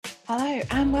Hello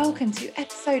and welcome to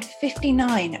episode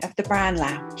 59 of The Brand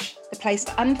Lounge, the place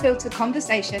for unfiltered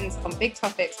conversations on big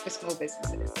topics for small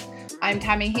businesses. I'm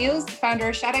Tammy Heels, the founder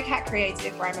of Shadowcat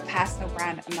Creative, where I'm a personal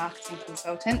brand and marketing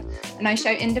consultant, and I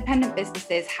show independent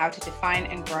businesses how to define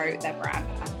and grow their brand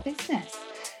and business.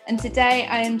 And today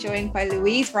I am joined by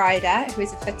Louise Ryder, who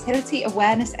is a fertility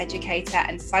awareness educator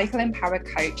and cycle empower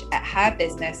coach at her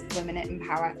business, Women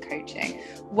Empower Coaching.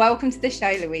 Welcome to the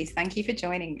show, Louise. Thank you for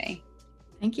joining me.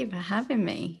 Thank you for having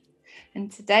me.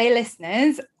 And today,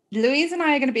 listeners, Louise and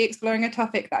I are going to be exploring a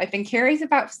topic that I've been curious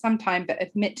about for some time, but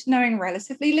admit to knowing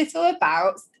relatively little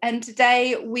about. And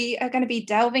today we are going to be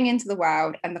delving into the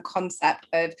world and the concept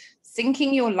of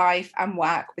syncing your life and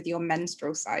work with your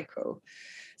menstrual cycle.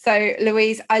 So,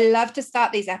 Louise, I love to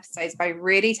start these episodes by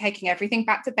really taking everything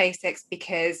back to basics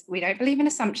because we don't believe in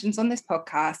assumptions on this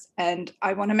podcast. And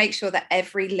I want to make sure that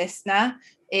every listener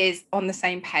is on the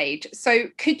same page. So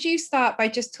could you start by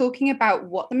just talking about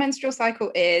what the menstrual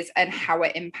cycle is and how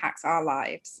it impacts our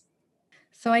lives?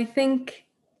 So I think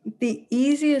the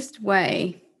easiest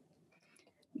way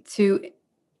to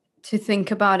think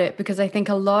about it, because I think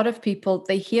a lot of people,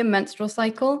 they hear menstrual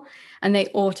cycle and they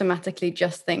automatically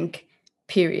just think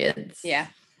periods. Yeah.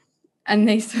 And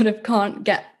they sort of can't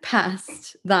get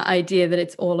past that idea that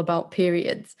it's all about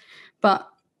periods. But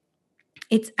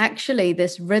it's actually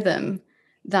this rhythm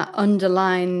that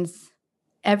underlines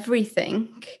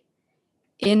everything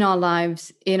in our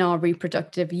lives, in our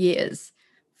reproductive years,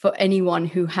 for anyone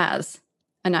who has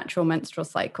a natural menstrual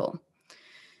cycle.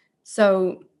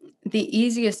 So the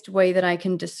easiest way that I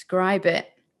can describe it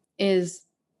is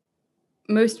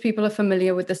most people are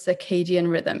familiar with the circadian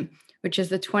rhythm, which is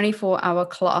the 24-hour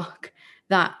clock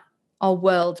that our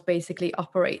world basically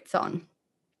operates on.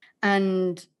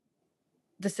 And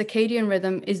the circadian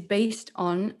rhythm is based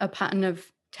on a pattern of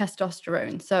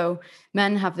testosterone. So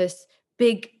men have this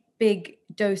big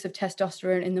dose of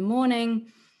testosterone in the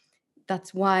morning.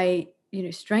 That's why,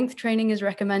 strength training is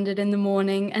recommended in the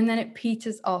morning, and then it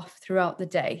peters off throughout the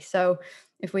day. So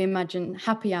if we imagine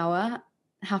happy hour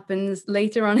happens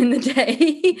later on in the day,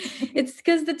 it's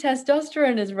because the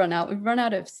testosterone has run out. We've run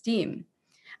out of steam.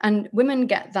 And women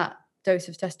get that dose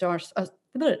of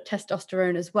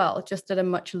testosterone as well, just at a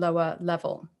much lower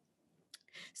level.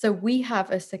 So we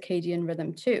have a circadian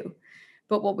rhythm too.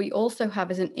 But what we also have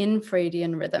is an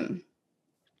infradian rhythm.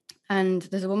 And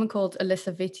there's a woman called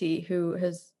Alisa Vitti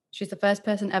she's the first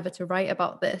person ever to write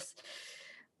about this.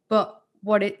 But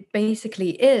what it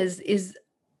basically is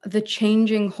the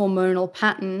changing hormonal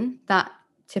pattern that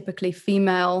typically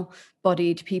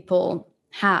female-bodied people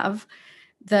have.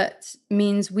 That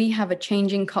means we have a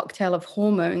changing cocktail of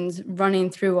hormones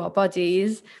running through our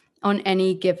bodies on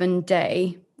any given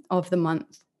day of the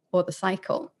month or the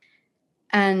cycle.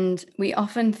 And we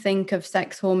often think of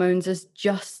sex hormones as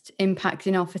just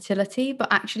impacting our fertility,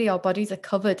 but actually our bodies are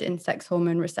covered in sex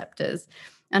hormone receptors.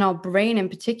 And our brain in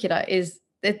particular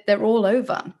they're all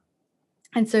over.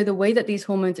 And so the way that these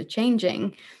hormones are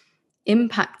changing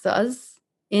impacts us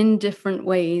in different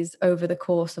ways over the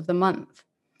course of the month.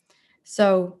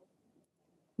 So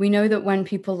we know that when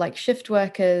people like shift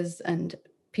workers and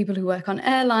people who work on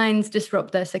airlines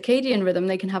disrupt their circadian rhythm,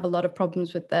 they can have a lot of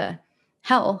problems with their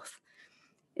health.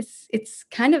 It's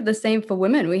kind of the same for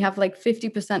women. We have like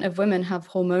 50% of women have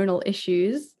hormonal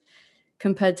issues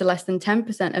compared to less than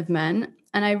 10% of men.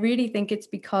 And I really think it's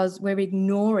because we're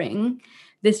ignoring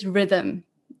this rhythm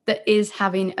that is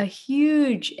having a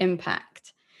huge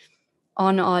impact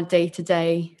on our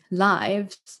day-to-day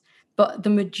lives. But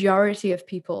the majority of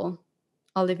people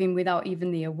are living without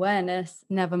even the awareness,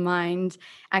 never mind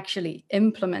actually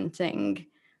implementing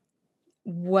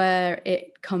where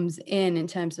it comes in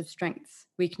terms of strengths,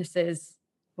 weaknesses,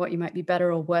 what you might be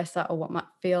better or worse at, or what might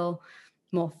feel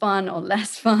more fun or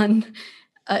less fun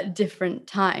at different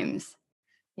times.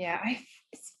 Yeah,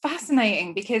 it's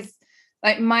fascinating because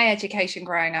like my education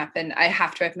growing up, and I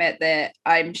have to admit that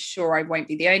I'm sure I won't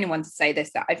be the only one to say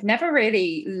this, that I've never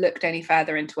really looked any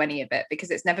further into any of it because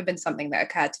it's never been something that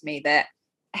occurred to me that,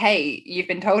 hey, you've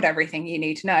been told everything you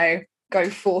need to know,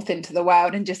 go forth into the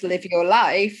world and just live your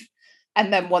life.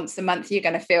 And then once a month, you're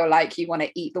going to feel like you want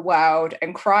to eat the world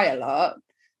and cry a lot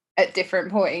at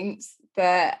different points.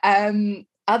 But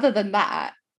other than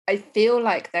that, I feel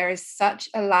like there is such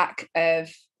a lack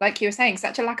of, like you were saying,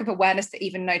 such a lack of awareness to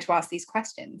even know to ask these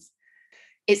questions.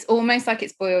 It's almost like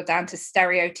it's boiled down to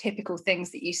stereotypical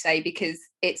things that you say because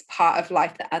it's part of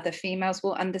life that other females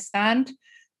will understand.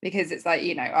 Because it's like,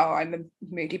 oh, I'm a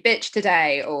moody bitch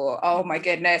today, or, oh my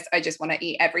goodness, I just want to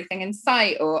eat everything in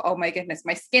sight, or, oh my goodness,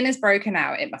 my skin is broken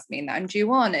out. It must mean that I'm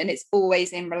due on. And it's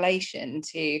always in relation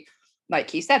to,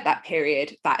 like you said, that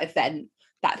period, that event,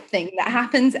 that thing that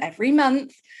happens every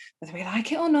month, whether we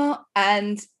like it or not.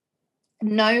 And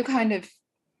no kind of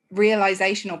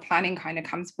realization or planning kind of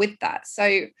comes with that.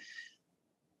 So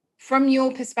from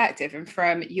your perspective and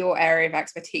from your area of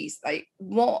expertise, like,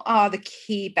 what are the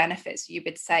key benefits you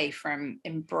would say from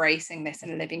embracing this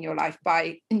and living your life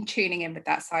by tuning in with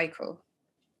that cycle?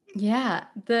 Yeah,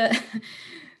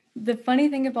 the funny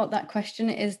thing about that question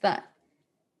is that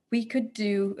we could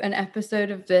do an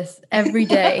episode of this every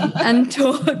day and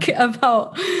talk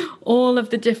about all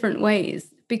of the different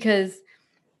ways, because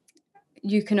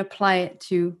you can apply it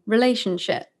to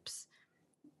relationships.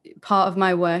 Part of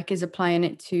my work is applying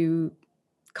it to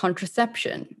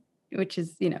contraception, which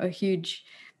is, a huge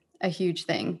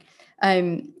thing.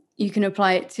 You can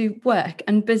apply it to work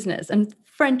and business and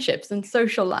friendships and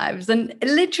social lives and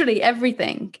literally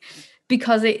everything,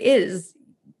 because it is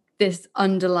this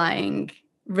underlying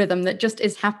rhythm that just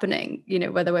is happening,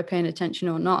 whether we're paying attention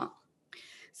or not.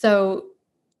 So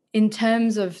in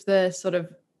terms of the sort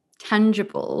of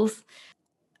tangibles,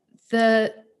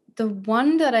 the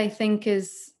one that I think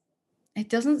is, it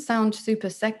doesn't sound super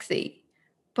sexy,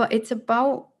 but it's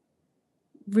about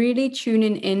really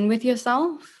tuning in with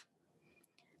yourself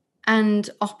and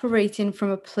operating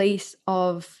from a place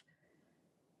of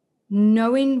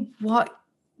knowing what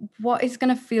is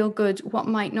going to feel good, what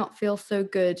might not feel so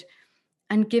good,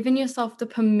 and giving yourself the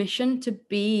permission to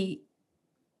be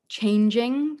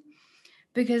changing.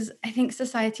 Because I think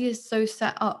society is so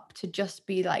set up to just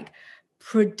be like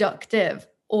productive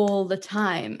all the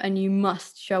time, and you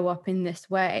must show up in this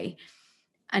way.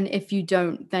 And if you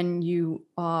don't, then you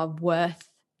are worth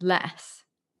less.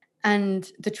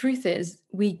 And the truth is,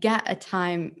 we get a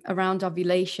time around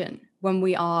ovulation when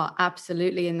we are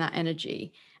absolutely in that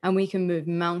energy and we can move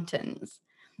mountains.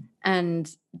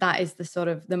 And that is the sort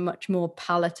of the much more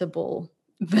palatable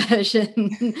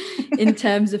version in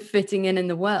terms of fitting in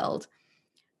the world.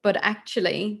 But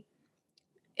actually,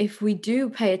 if we do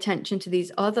pay attention to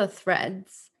these other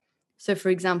threads, so for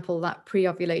example, that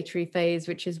pre-ovulatory phase,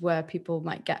 which is where people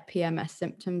might get PMS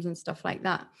symptoms and stuff like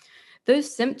that,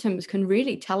 those symptoms can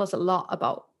really tell us a lot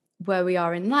about where we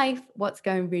are in life, what's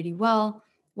going really well,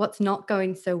 what's not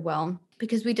going so well,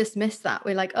 because we dismiss that.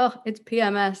 We're like, oh, it's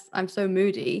PMS, I'm so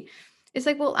moody. It's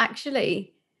like, well,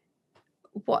 actually,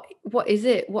 what is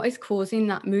it? What is causing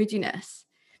that moodiness?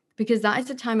 Because that is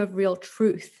a time of real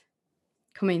truth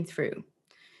coming through.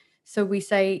 So we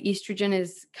say estrogen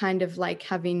is kind of like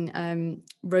having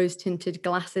rose-tinted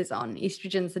glasses on.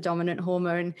 Estrogen is the dominant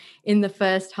hormone in the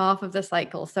first half of the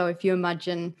cycle. So if you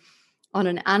imagine on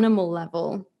an animal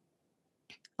level,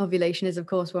 ovulation is, of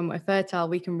course, when we're fertile,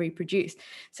 we can reproduce.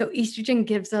 So estrogen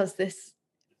gives us this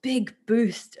big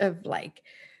boost of like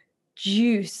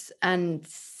juice and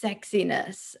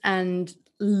sexiness and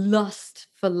lust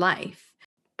for life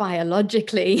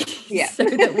biologically, Yeah. so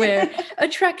that we're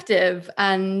attractive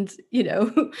and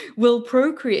will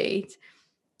procreate,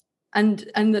 and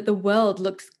that the world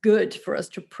looks good for us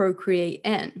to procreate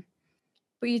in.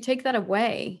 But you take that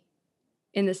away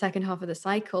in the second half of the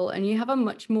cycle and you have a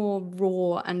much more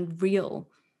raw and real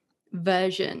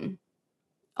version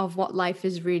of what life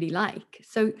is really like.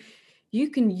 So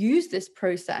you can use this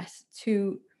process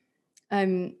to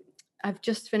I've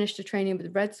just finished a training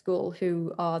with Red School,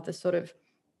 who are the sort of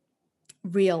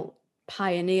real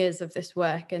pioneers of this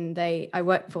work, and I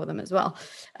work for them as well.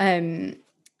 And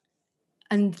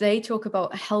they talk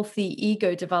about healthy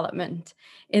ego development.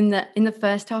 In the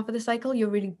first half of the cycle, you're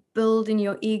really building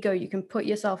your ego. You can put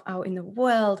yourself out in the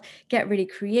world, get really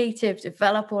creative,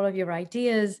 develop all of your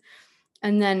ideas.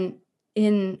 And then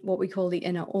in what we call the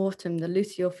inner autumn, the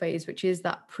luteal phase, which is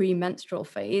that premenstrual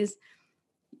phase,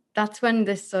 that's when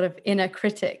this sort of inner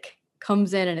critic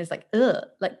comes in and is like, ugh,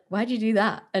 like, why'd you do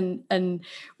that? And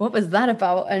what was that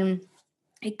about? And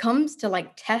it comes to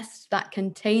like test that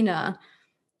container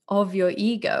of your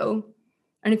ego.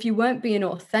 And if you weren't being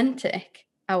authentic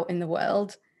out in the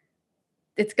world,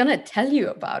 it's going to tell you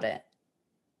about it.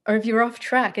 Or if you're off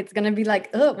track, it's going to be like,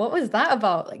 oh, what was that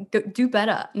about? Like, do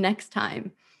better next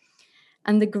time.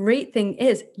 And the great thing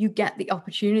is you get the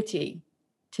opportunity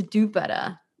to do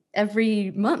better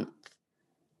every month.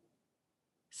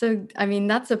 So, I mean,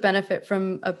 that's a benefit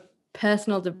from a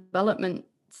personal development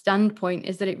standpoint,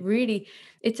 is that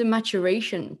it's a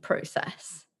maturation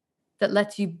process that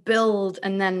lets you build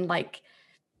and then like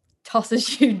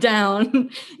tosses you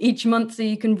down each month so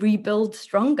you can rebuild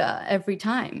stronger every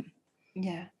time.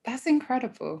 Yeah, that's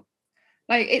incredible.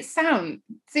 Like,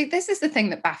 see, this is the thing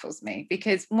that baffles me,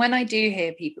 because when I do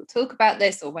hear people talk about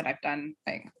this, or when I've done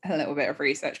like a little bit of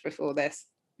research before this,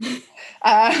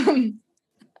 a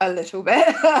little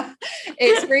bit,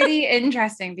 it's really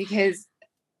interesting, because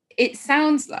it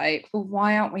sounds like, well,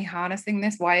 why aren't we harnessing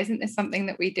this? Why isn't this something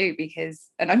that we do? Because,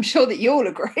 and I'm sure that you'll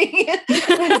agree,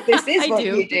 this is what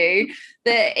you do,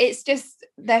 that it's just,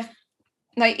 they're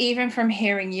like, even from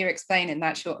hearing you explain in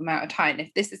that short amount of time,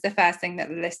 if this is the first thing that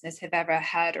the listeners have ever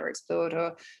heard or explored,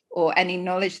 or any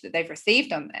knowledge that they've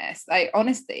received on this, like,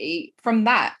 honestly, from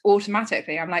that,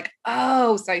 automatically, I'm like,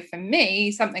 oh, so for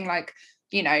me, something like,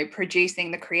 you know,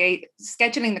 scheduling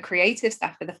the creative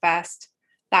stuff for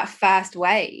that first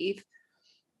wave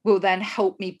will then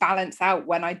help me balance out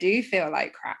when I do feel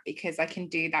like crap, because I can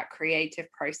do that creative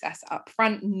process up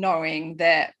front, knowing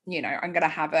that, you know, I'm going to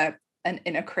have an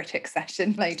inner critic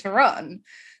session later on.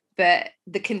 But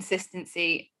the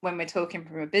consistency when we're talking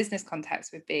from a business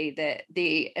context would be that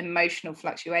the emotional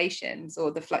fluctuations,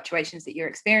 or the fluctuations that you're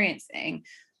experiencing,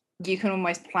 you can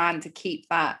almost plan to keep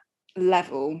that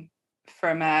level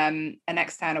from an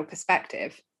external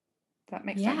perspective. Does that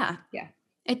make sense? Yeah.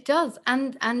 It does.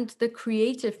 And the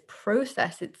creative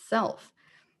process itself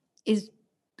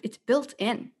it's built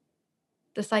in.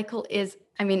 The cycle is,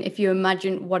 I mean, if you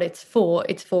imagine what it's for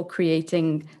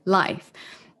creating life.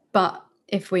 But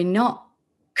if we're not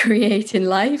creating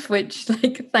life, which,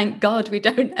 like, thank God we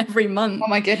don't every month. Oh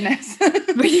my goodness.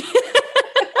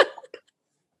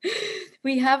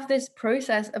 We have this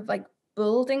process of, like,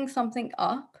 building something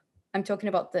up. I'm talking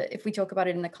about if we talk about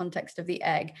it in the context of the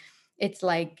egg, it's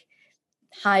like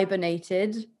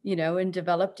hibernated, you know, and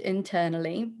developed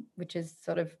internally, which is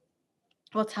sort of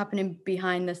what's happening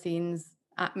behind the scenes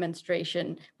at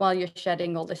menstruation while you're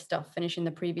shedding all this stuff, finishing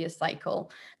the previous cycle.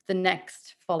 The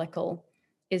next follicle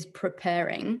is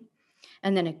preparing,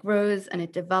 and then it grows and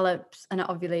it develops, and at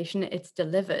ovulation it's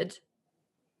delivered.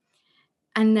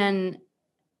 And then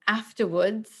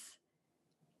afterwards,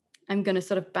 I'm going to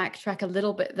sort of backtrack a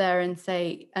little bit there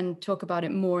and talk about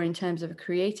it more in terms of a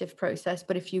creative process.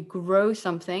 But if you grow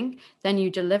something, then you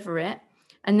deliver it.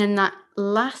 And then that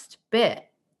last bit,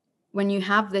 when you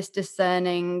have this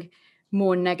discerning,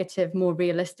 more negative, more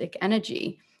realistic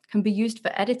energy, can be used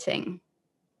for editing.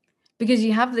 Because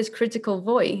you have this critical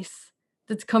voice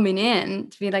that's coming in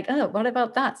to be like, oh, what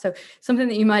about that? So something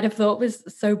that you might have thought was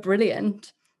so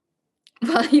brilliant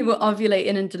while you were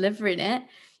ovulating and delivering it,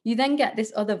 you then get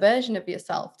this other version of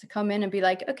yourself to come in and be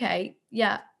like, okay,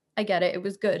 yeah, I get it. It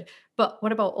was good. But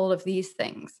what about all of these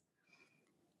things?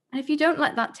 And if you don't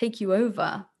let that take you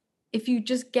over, if you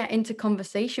just get into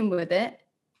conversation with it,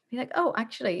 be like, oh,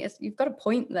 actually, you've got a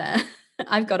point there.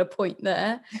 I've got a point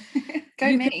there.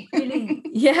 Go me.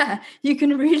 You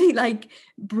can really, like,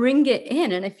 bring it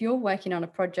in. And if you're working on a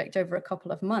project over a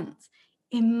couple of months,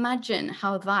 imagine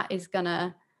how that is going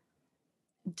to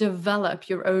develop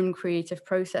your own creative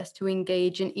process to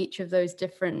engage in each of those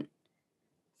different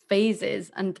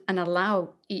phases and allow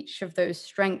each of those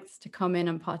strengths to come in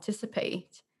and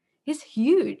participate is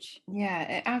huge. Yeah,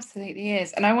 it absolutely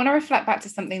is. And I want to reflect back to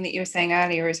something that you were saying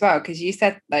earlier as well, because you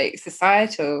said, like,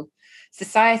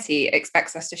 society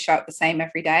expects us to show up the same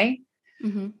every day.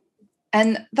 Mm-hmm.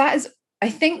 And I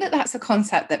think that's a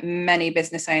concept that many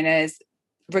business owners,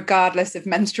 regardless of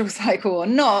menstrual cycle or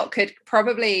not, could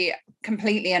probably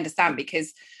completely understand,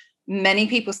 because many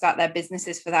people start their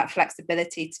businesses for that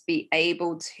flexibility to be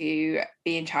able to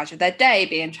be in charge of their day,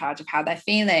 be in charge of how they're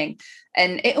feeling.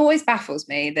 And it always baffles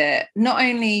me that not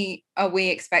only are we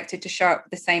expected to show up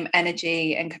with the same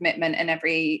energy and commitment and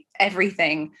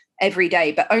everything every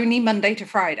day, but only Monday to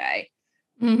Friday.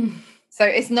 Mm. So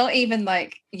it's not even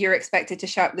like you're expected to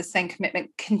show up with the same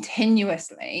commitment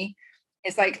continuously.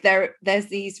 It's like there's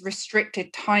these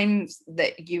restricted times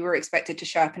that you were expected to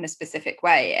show up in a specific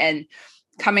way. And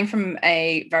coming from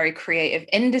a very creative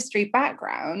industry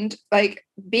background, like,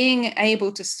 being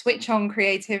able to switch on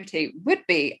creativity would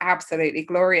be absolutely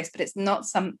glorious, but it's not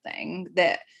something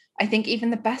that I think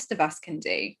even the best of us can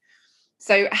do.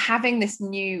 So having this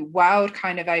new world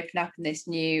kind of open up, and this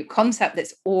new concept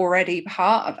that's already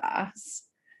part of us,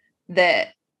 that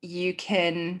you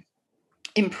can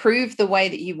improve the way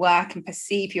that you work and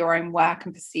perceive your own work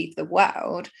and perceive the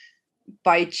world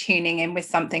by tuning in with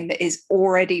something that is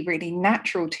already really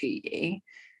natural to you.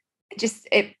 It just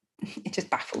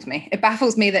baffles me. It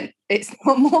baffles me that it's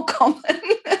not more common.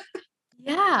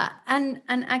 Yeah. And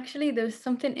actually, there's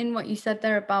something in what you said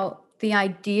there about the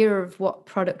idea of what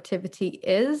productivity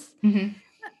is. Mm-hmm.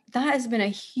 That has been a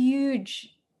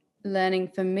huge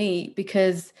learning for me,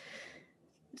 because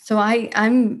so I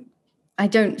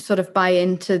don't sort of buy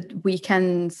into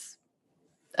weekends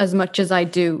as much as I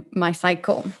do my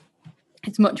cycle.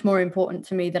 It's much more important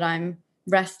to me that I'm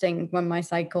resting when my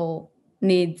cycle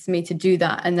needs me to do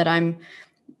that, and that I'm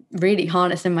really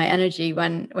harnessing my energy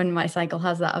when my cycle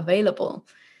has that available.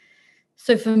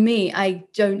 So for me, I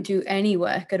don't do any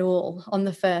work at all on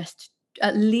the first,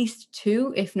 at least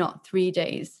 2, if not 3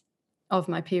 days of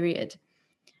my period.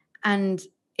 And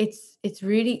it's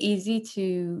really easy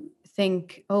to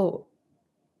think, oh,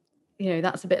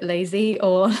 that's a bit lazy,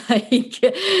 or like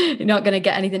you're not going to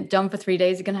get anything done for 3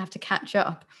 days. You're going to have to catch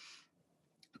up.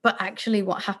 But actually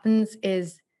what happens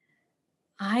is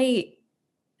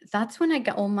that's when I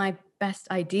get all my best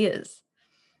ideas.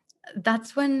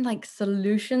 That's when like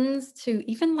solutions to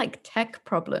even like tech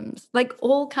problems, like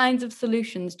all kinds of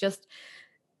solutions just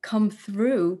come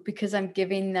through because I'm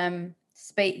giving them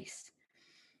space.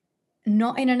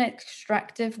 Not in an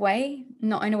extractive way,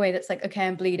 not in a way that's like, okay,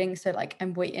 I'm bleeding, so like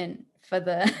I'm waiting for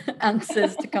the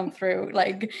answers to come through.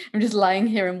 Like I'm just lying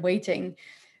here and waiting.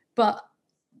 But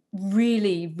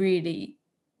really, really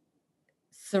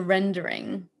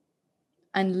surrendering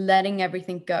and letting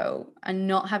everything go and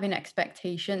not having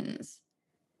expectations.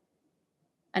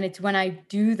 And it's when I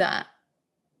do that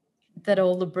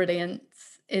all the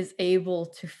brilliance is able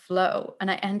to flow. And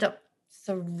I end up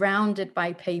surrounded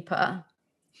by paper.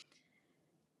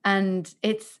 And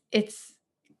it's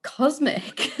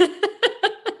cosmic.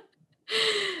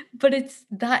 But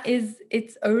that is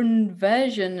its own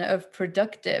version of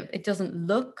productive. It doesn't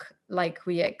look like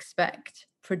we expect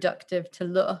productive to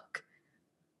look,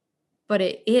 but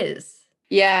it is.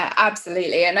 Yeah,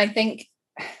 absolutely. And I think,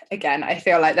 again, I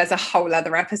feel like there's a whole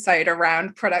other episode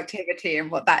around productivity and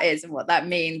what that is and what that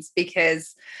means,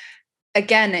 because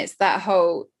again, it's that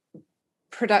whole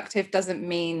productive doesn't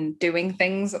mean doing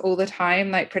things all the time.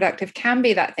 Like productive can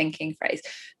be that thinking phrase.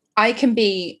 I can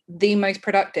be the most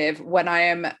productive when I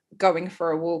am going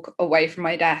for a walk away from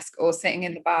my desk, or sitting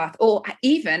in the bath, or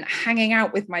even hanging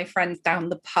out with my friends down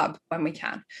the pub when we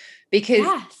can, because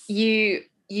you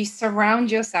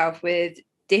surround yourself with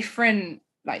different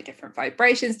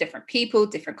vibrations, different people,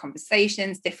 different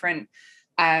conversations, different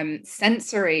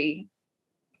sensory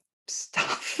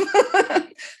stuff.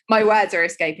 My words are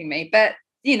escaping me, but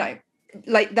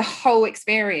like the whole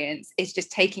experience is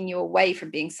just taking you away from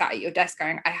being sat at your desk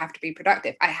going, I have to be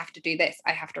productive, I have to do this,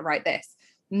 I have to write this.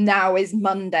 Now is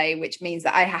Monday, which means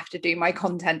that I have to do my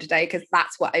content today because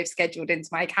that's what I've scheduled into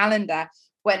my calendar.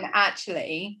 When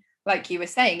actually, like you were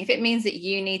saying, if it means that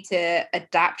you need to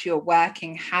adapt your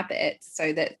working habits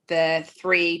so that the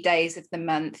 3 days of the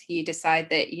month you decide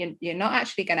that you're not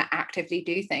actually going to actively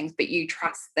do things, but you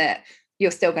trust that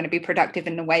you're still going to be productive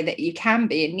in the way that you can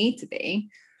be and need to be,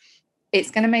 it's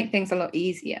going to make things a lot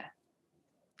easier.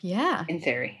 Yeah. In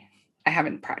theory. I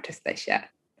haven't practiced this yet.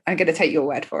 I'm going to take your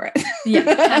word for it. Yeah,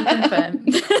 can confirm.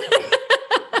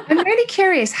 I'm really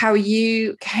curious how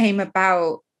you came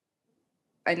about.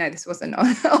 I know this wasn't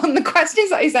on the questions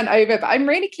that I sent over, but I'm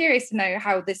really curious to know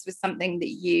how this was something that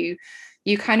you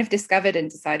kind of discovered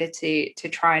and decided to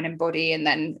try and embody and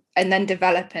then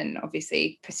develop and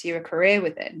obviously pursue a career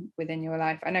within your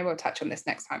life. I know we'll touch on this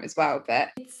next time as well, but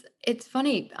it's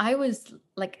funny. I was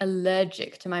like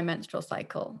allergic to my menstrual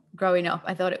cycle growing up.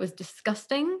 I thought it was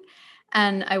disgusting.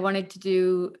 And I wanted to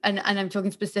do, and I'm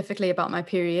talking specifically about my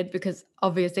period because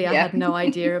obviously I had no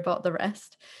idea about the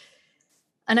rest.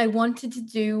 And I wanted to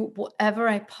do whatever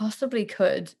I possibly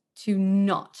could to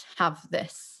not have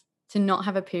this, to not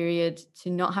have a period, to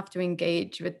not have to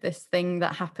engage with this thing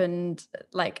that happened.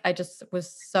 Like I just was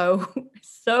so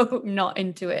not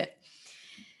into it.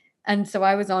 And so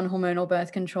I was on hormonal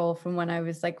birth control from when I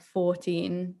was like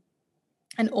 14,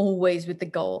 and always with the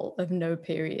goal of no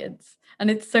periods. And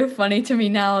it's so funny to me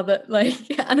now that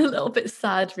like, and a little bit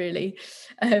sad really,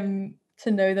 to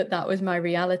know that was my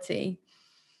reality.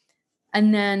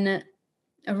 And then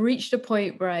I reached a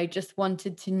point where I just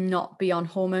wanted to not be on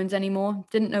hormones anymore.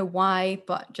 Didn't know why,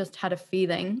 but just had a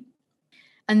feeling.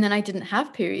 And then I didn't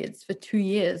have periods for 2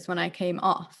 years when I came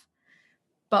off,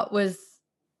 but was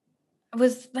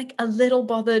like a little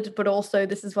bothered, but also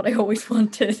this is what I always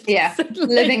wanted. Yeah, so,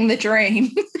 living the dream.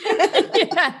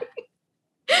 Yeah.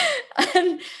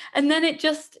 And then it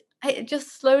just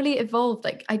slowly evolved.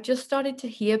 Like I just started to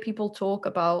hear people talk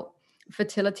about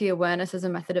fertility awareness as a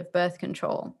method of birth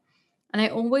control. And I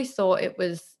always thought it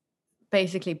was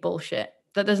basically bullshit,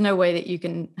 that there's no way that you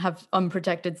can have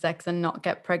unprotected sex and not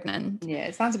get pregnant. Yeah,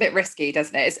 it sounds a bit risky,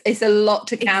 doesn't it? It's a lot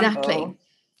to gamble. Exactly.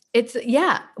 It's,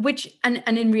 yeah, which, and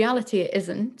in reality it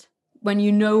isn't, when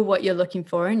you know what you're looking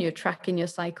for and you're tracking your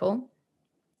cycle.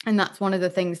 And that's one of the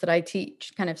things that I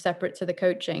teach, kind of separate to the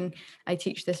coaching. I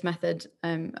teach this method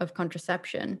of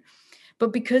contraception.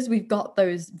 But because we've got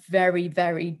those very,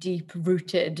 very deep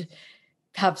rooted,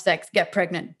 have sex, get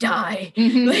pregnant, die,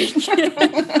 like,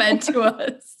 fed to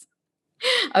us,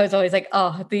 I was always like,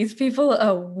 oh, these people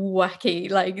are wacky.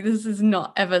 Like, this is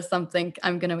not ever something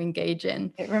I'm going to engage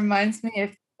in. It reminds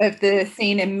me of the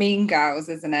scene in Mean Girls,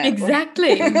 isn't it?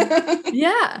 Exactly.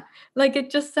 Yeah. Like,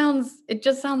 it just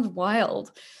sounds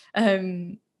wild.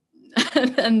 And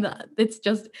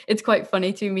it's quite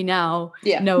funny to me now,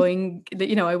 knowing that,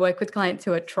 you know, I work with clients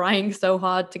who are trying so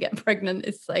hard to get pregnant.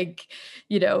 It's like,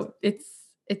 you know,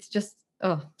 it's just,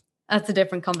 oh, that's a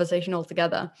different conversation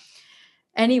altogether.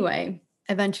 Anyway,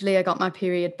 eventually I got my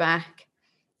period back,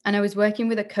 and I was working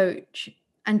with a coach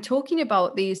and talking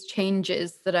about these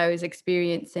changes that I was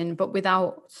experiencing, but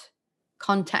without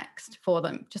context for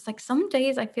them. Just like, some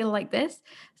days I feel like this,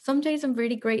 some days I'm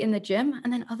really great in the gym,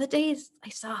 and then other days I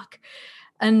suck.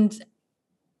 And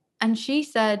she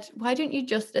said, why don't you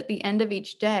just at the end of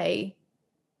each day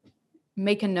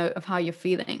make a note of how you're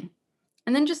feeling,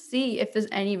 and then just see if there's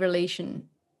any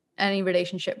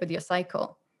relationship with your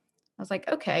cycle. I was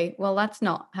like, okay, well, that's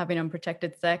not having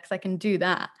unprotected sex. I can do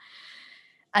that.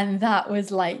 And that was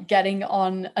like getting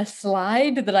on a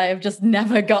slide that I have just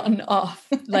never gotten off.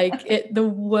 Like, the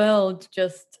world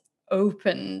just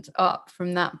opened up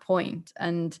from that point.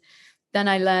 And then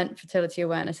I learned fertility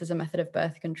awareness as a method of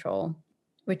birth control,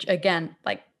 which again,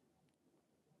 like,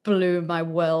 blew my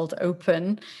world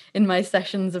open in my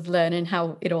sessions of learning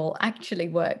how it all actually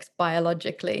works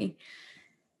biologically.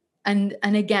 And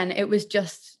again, it was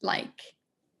just like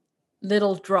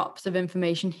little drops of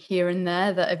information here and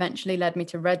there that eventually led me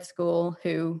to Red School,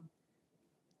 who,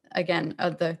 again,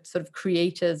 are the sort of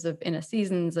creators of Inner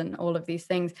Seasons and all of these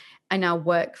things. I now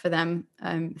work for them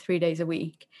 3 days a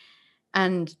week,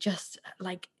 and just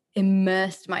like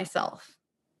immersed myself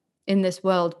in this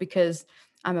world, because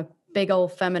I'm a big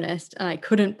old feminist, and I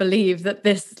couldn't believe that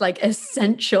this like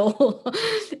essential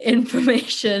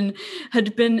information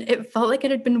it felt like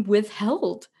it had been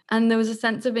withheld. And there was a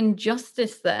sense of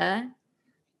injustice there,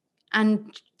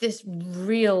 and this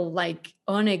real, like,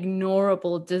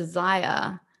 unignorable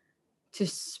desire to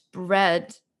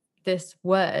spread this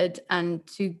word and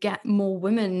to get more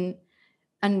women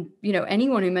and, you know,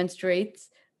 anyone who menstruates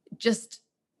just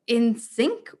in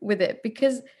sync with it,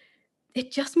 because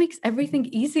it just makes everything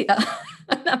easier.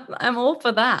 I'm all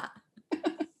for that.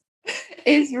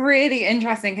 It's really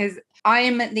interesting because I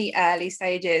am at the early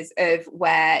stages of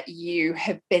where you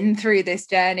have been through this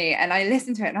journey, and I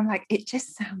listen to it and I'm like, it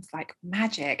just sounds like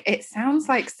magic. It sounds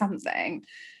like something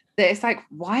that it's like,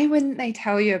 why wouldn't they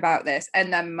tell you about this?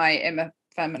 And then my inner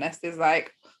feminist is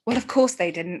like, well, of course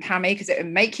they didn't, Hammy, because it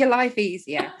would make your life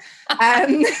easier.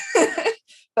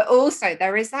 But also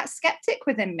there is that skeptic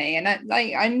within me, and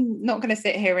I'm not going to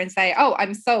sit here and say, oh,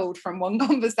 I'm sold from one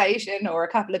conversation or a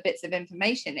couple of bits of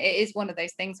information. It is one of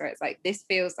those things where it's like, this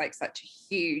feels like such a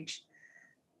huge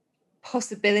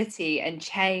possibility and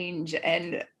change,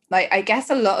 and like, I guess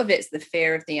a lot of it's the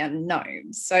fear of the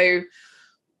unknown. So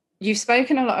you've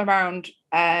spoken a lot around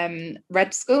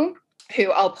Red School, who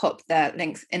I'll pop the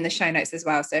links in the show notes as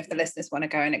well. So if the listeners want to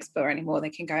go and explore any more, they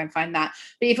can go and find that.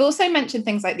 But you've also mentioned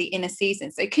things like the Inner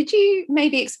Season. So could you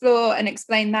maybe explore and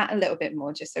explain that a little bit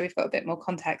more, just so we've got a bit more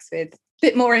context with a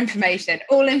bit more information?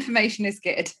 All information is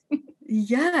good.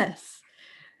 Yes.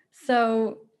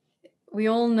 So we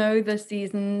all know the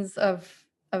seasons of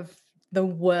the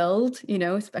world, you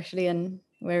know, especially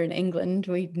we're in England,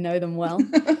 we know them well.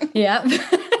 Yeah.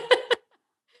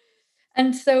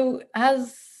 And so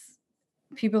as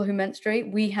people who menstruate,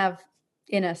 we have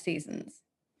inner seasons.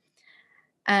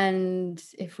 And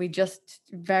if we just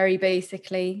very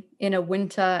basically, inner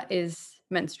winter is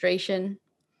menstruation.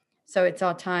 So it's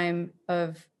our time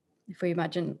of, if we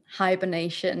imagine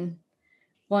hibernation,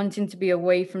 wanting to be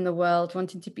away from the world,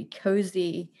 wanting to be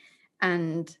cozy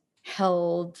and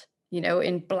held, you know,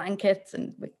 in blankets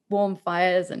and with warm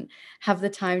fires, and have the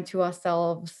time to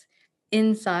ourselves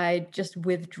inside, just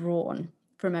withdrawn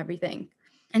from everything.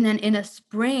 And then inner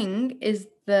spring is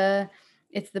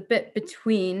it's the bit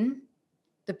between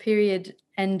the period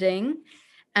ending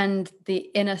and the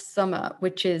inner summer,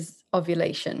 which is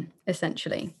ovulation,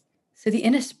 essentially. So the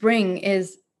inner spring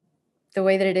is the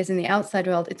way that it is in the outside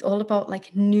world. It's all about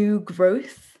like new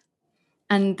growth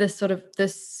and the sort of the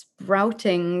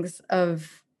sproutings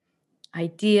of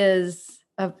ideas,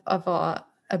 of our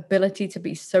ability to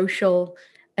be social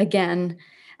again.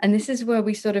 And this is where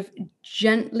we sort of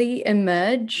gently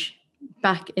emerge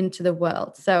back into the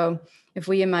world. So if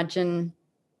we imagine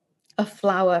a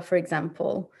flower, for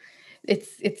example,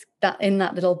 it's that in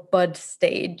that little bud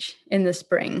stage in the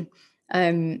spring,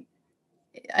 and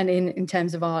in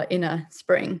terms of our inner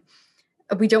spring,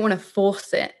 we don't want to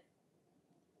force it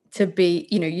to be,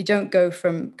 you know, you don't go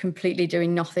from completely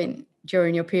doing nothing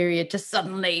during your period to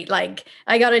suddenly like,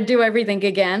 I got to do everything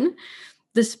again.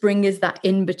 the spring is that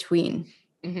in between.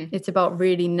 Mm-hmm. It's about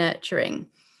really nurturing.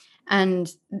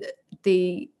 And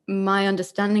my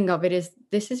understanding of it is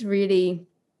this is really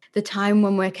the time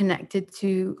when we're connected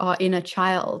to our inner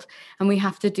child, and we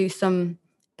have to do some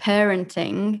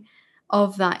parenting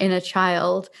of that inner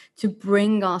child to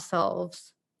bring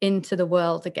ourselves into the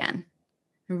world again,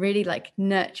 and really like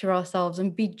nurture ourselves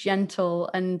and be gentle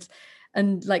and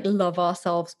like love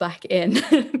ourselves back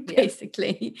in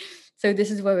basically. So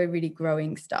this is where we're really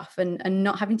growing stuff and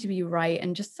not having to be right,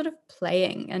 and just sort of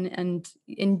playing and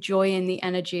enjoying the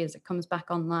energy as it comes back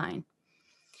online.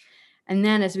 And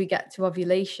then as we get to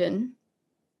ovulation,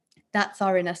 that's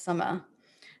our inner summer.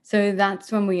 So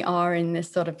that's when we are in this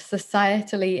sort of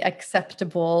societally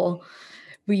acceptable,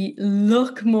 we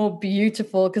look more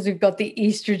beautiful because we've got the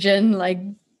estrogen like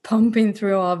pumping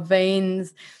through our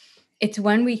veins. It's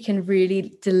when we can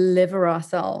really deliver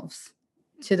ourselves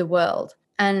to the world.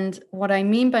 And what I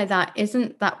mean by that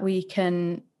isn't that we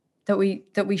can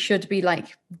that we should be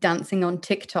like dancing on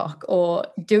TikTok or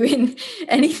doing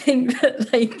anything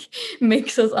that like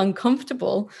makes us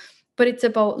uncomfortable, but it's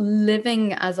about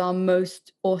living as our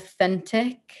most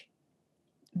authentic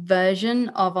version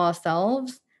of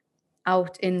ourselves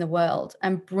out in the world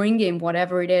and bringing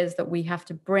whatever it is that we have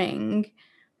to bring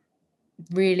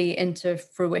really into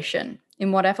fruition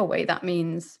in whatever way that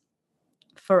means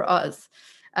for us.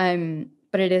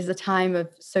 But it is a time of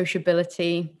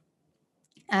sociability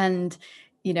and,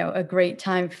 you know, a great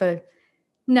time for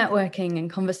networking and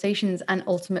conversations, and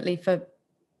ultimately for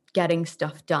getting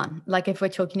stuff done. Like if we're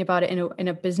talking about it in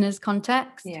a business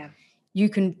context,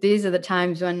 these are the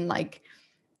times when like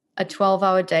a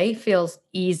 12-hour day feels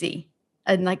easy.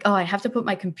 And like, oh, I have to put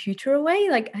my computer away.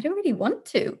 Like, I don't really want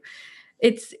to.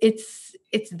 It's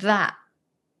that.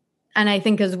 And I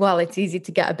think as well, it's easy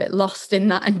to get a bit lost in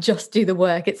that and just do the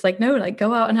work. It's like, no, like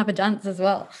go out and have a dance as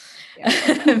well.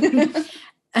 Yeah.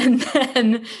 And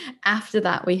then after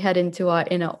that, we head into our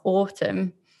inner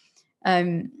autumn,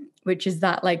 which is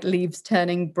that like leaves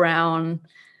turning brown,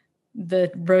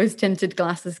 the rose tinted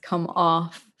glasses come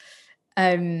off.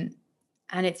 And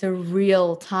it's a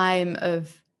real time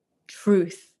of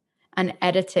truth and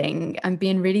editing and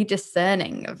being really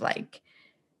discerning of like,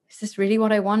 is this really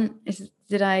what I want?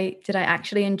 Did I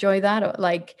actually enjoy that? Or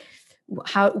like,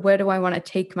 where do I want to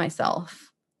take myself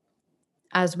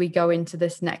as we go into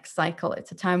this next cycle?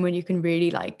 It's a time when you can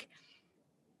really like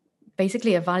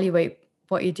basically evaluate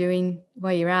what you're doing,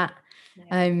 where you're at,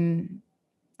 and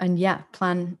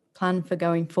plan for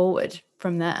going forward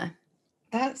from there.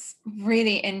 That's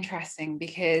really interesting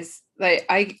because like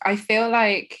I feel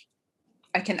like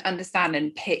I can understand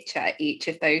and picture each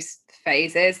of those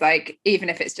phases. Like, even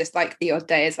if it's just like the odd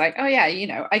day is like, oh yeah, you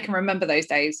know, I can remember those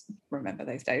days.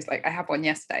 Like I had one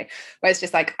yesterday where it's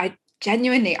just like, I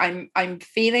genuinely, I'm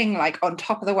feeling like on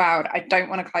top of the world. I don't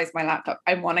want to close my laptop.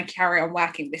 I want to carry on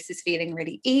working. This is feeling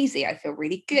really easy. I feel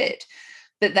really good.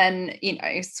 But then, you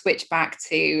know, switch back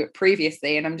to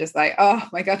previously and I'm just like, oh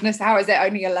my goodness, how is it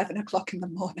only 11 o'clock in the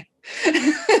morning?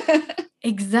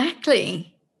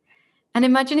 Exactly. And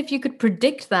imagine if you could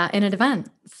predict that in advance.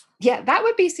 Yeah, that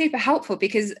would be super helpful,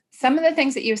 because some of the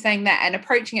things that you were saying there and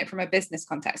approaching it from a business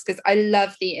context, because I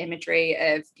love the imagery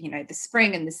of, you know, the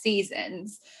spring and the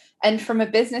seasons. And from a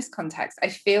business context, I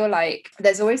feel like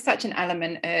there's always such an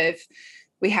element of,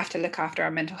 we have to look after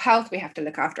our mental health, we have to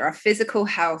look after our physical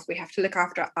health, we have to look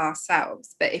after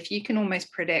ourselves. But if you can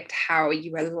almost predict how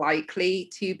you are likely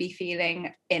to be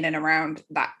feeling in and around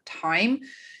that time,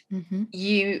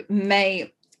 you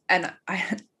may, and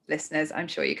listeners, I'm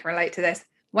sure you can relate to this.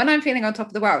 When I'm feeling on top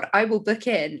of the world, I will book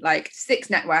in like 6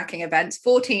 networking events,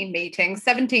 14 meetings,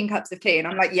 17 cups of tea. And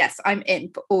I'm like, yes, I'm in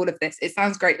for all of this. It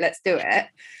sounds great. Let's do it.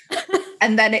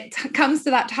 And then it comes to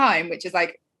that time, which is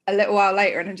like a little while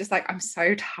later. And I'm just like, I'm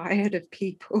so tired of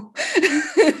people.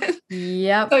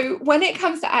 Yeah. So when it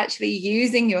comes to actually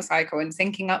using your cycle and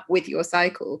syncing up with your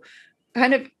cycle,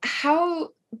 kind of how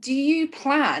do you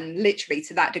plan literally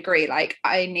to that degree? Like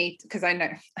because I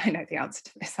know the answer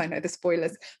to this, I know the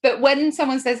spoilers, but when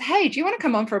someone says, hey, do you want to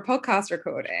come on for a podcast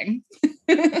recording?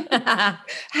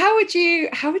 How would you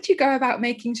go about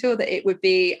making sure that it would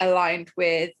be aligned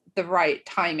with the right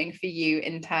timing for you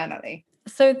internally?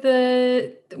 So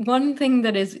the one thing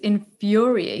that is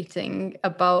infuriating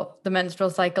about the menstrual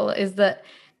cycle is that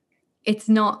it's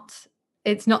not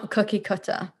cookie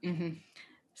cutter. Mm-hmm.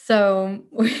 So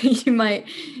you might,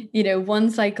 you know,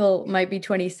 one cycle might be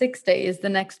 26 days, the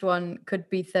next one could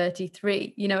be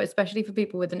 33, you know, especially for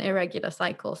people with an irregular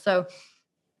cycle. So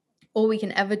all we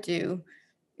can ever do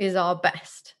is our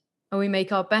best, and we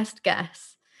make our best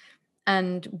guess,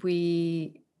 and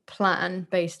we plan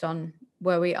based on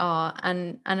where we are,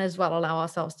 and as well allow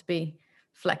ourselves to be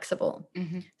flexible.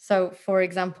 Mm-hmm. So for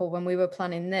example, when we were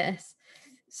planning this,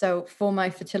 so for my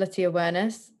fertility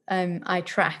awareness, I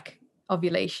track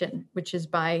ovulation, which is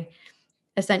by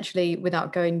essentially,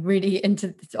 without going really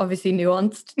into, it's obviously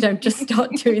nuanced, don't just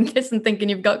start doing this and thinking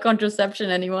you've got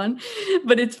contraception, anyone,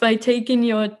 but it's by taking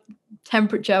your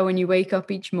temperature when you wake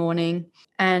up each morning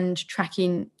and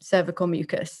tracking cervical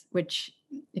mucus, which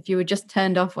if you were just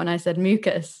turned off when I said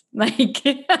mucus, like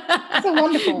it's a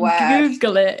wonderful word.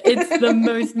 Google it. It's the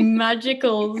most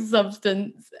magical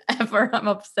substance ever. I'm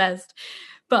obsessed.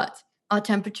 But our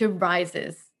temperature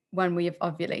rises when we have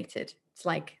ovulated. It's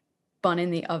like bun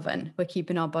in the oven. We're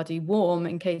keeping our body warm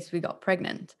in case we got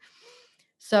pregnant.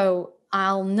 So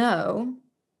I'll know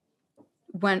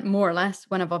when, more or less,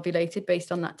 when I've ovulated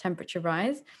based on that temperature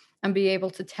rise, and be able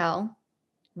to tell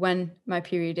when my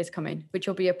period is coming, which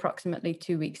will be approximately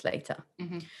 2 weeks later.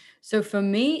 Mm-hmm. So for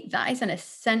me, that is an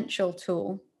essential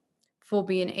tool for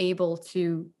being able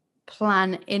to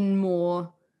plan in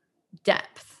more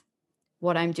depth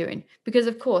what I'm doing. Because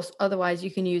of course, otherwise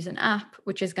you can use an app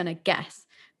which is going to guess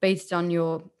based on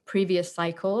your previous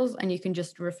cycles, and you can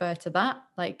just refer to that.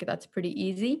 Like, that's pretty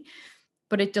easy,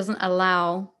 but it doesn't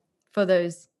allow for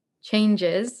those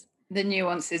changes, the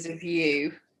nuances of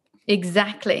you.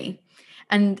 Exactly.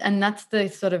 And that's the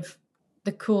sort of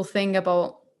the cool thing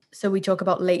about, so we talk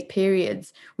about late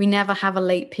periods. We never have a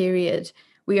late period.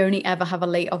 We only ever have a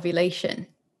late ovulation.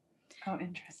 Oh,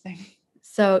 interesting.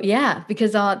 So yeah,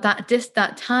 because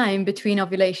that time between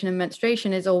ovulation and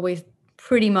menstruation is always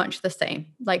pretty much the same,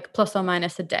 like plus or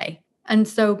minus a day. And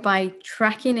so by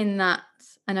tracking in that,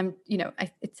 and I'm,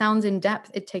 it sounds in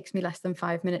depth, it takes me less than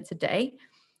 5 minutes a day.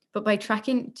 But by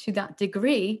tracking to that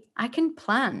degree, I can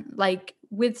plan like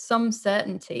with some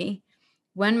certainty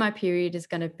when my period is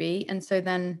going to be. And so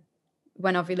then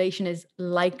when ovulation is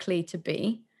likely to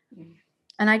be,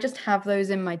 and I just have those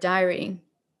in my diary.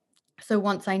 So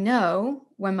once I know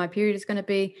when my period is going to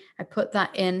be, I put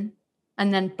that in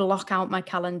and then block out my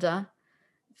calendar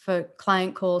for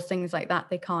client calls, things like that.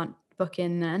 They can't book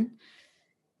in then.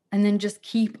 And then just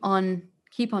keep on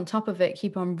top of it,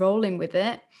 keep on rolling with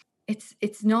it.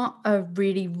 It's not a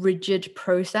really rigid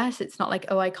process. It's not like,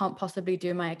 oh, I can't possibly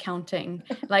do my accounting.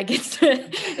 Like it's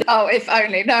oh, if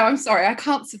only. No, I'm sorry, I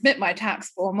can't submit my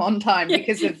tax form on time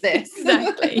because of this.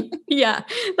 Exactly. Yeah.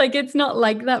 Like it's not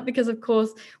like that, because of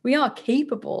course we are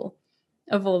capable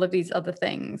of all of these other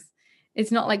things.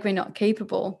 It's not like we're not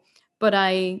capable, but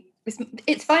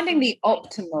it's finding the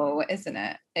optimal, isn't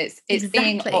it? It's Exactly.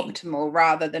 Being optimal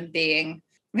rather than being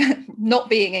not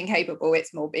being incapable.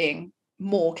 It's more being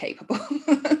more capable.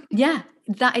 Yeah,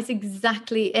 that is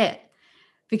exactly it.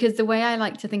 Because the way I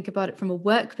like to think about it from a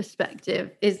work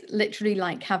perspective is literally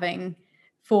like having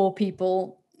 4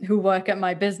 people who work at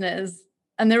my business,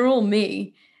 and they're all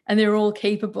me, and they're all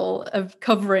capable of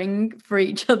covering for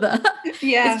each other.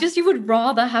 Yeah. It's just you would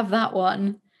rather have that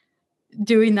one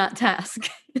doing that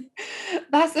task.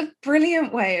 That's a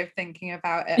brilliant way of thinking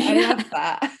about it. I love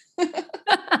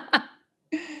that.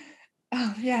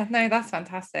 Oh, yeah, no, that's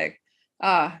fantastic.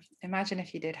 Imagine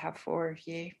if you did have 4 of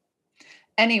you.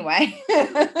 Anyway.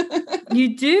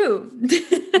 You do.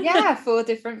 Yeah, 4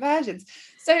 different versions.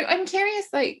 So I'm curious,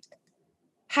 like,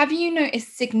 have you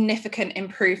noticed significant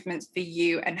improvements for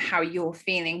you and how you're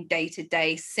feeling day to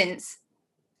day since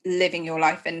living your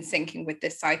life and syncing with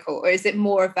this cycle? Or is it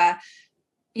more of a,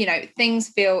 things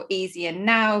feel easier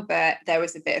now, but there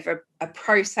was a bit of a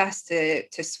process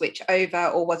to switch over?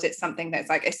 Or was it something that's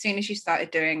like, as soon as you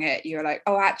started doing it, you're like,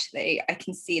 oh, actually, I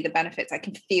can see the benefits. I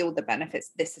can feel the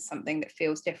benefits. This is something that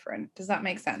feels different. Does that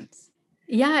make sense?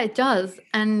 Yeah, it does.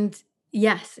 And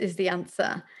yes is the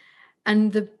answer.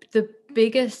 And the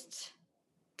biggest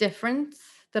difference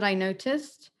that I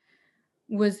noticed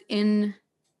was in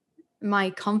my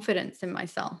confidence in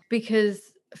myself.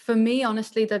 Because for me,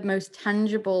 honestly, the most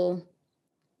tangible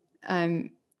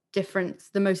difference,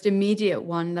 the most immediate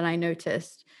one that I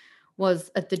noticed was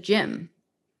at the gym.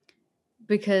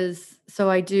 Because so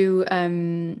I do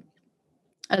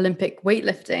Olympic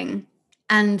weightlifting,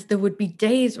 and there would be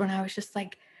days when I was just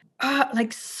like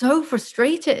so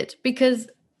frustrated, because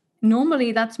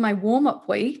normally that's my warm-up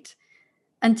weight,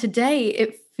 and today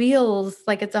it feels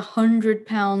like it's 100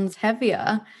 pounds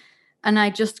heavier and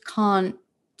I just can't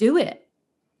do it.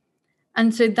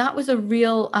 And so that was a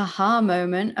real aha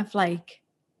moment of like,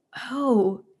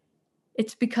 oh,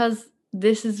 it's because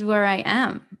this is where I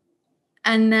am.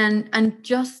 And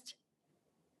just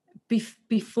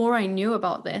before I knew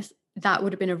about this, that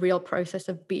would have been a real process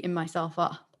of beating myself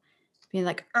up. being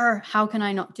like, how can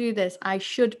I not do this? I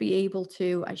should be able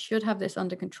to. I should have this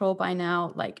under control by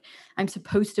now. Like, I'm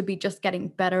supposed to be just getting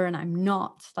better and I'm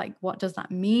not. Like, what does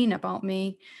that mean about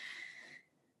me?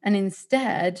 And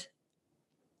instead,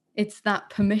 it's that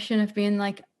permission of being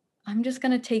like, I'm just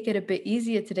going to take it a bit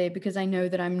easier today because I know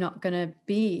that I'm not going to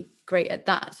be great at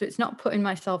that. So it's not putting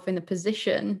myself in the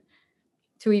position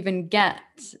to even get,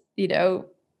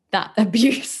 that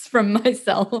abuse from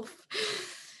myself.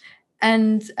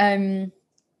 And then,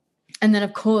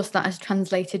 of course, that has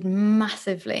translated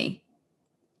massively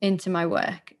into my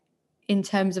work in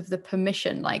terms of the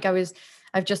permission. Like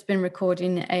I've just been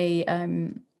recording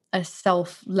a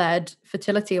self-led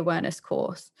fertility awareness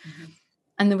course. Mm-hmm.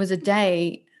 And there was a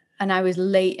day and I was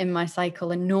late in my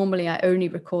cycle. And normally I only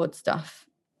record stuff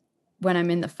when I'm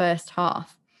in the first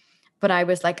half. But I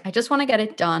was like, I just want to get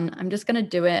it done. I'm just going to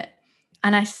do it.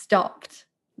 And I stopped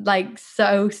like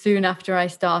so soon after I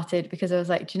started because I was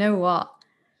like, do you know what?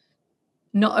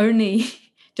 Not only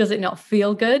does it not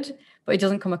feel good, but it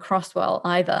doesn't come across well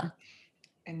either.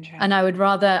 And I would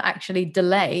rather actually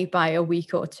delay by a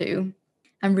week or two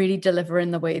and really deliver in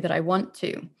the way that I want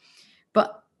to.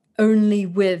 But only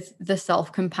with the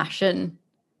self-compassion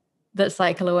that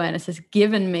cycle awareness has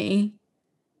given me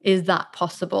is that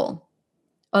possible.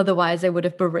 Otherwise, I would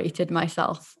have berated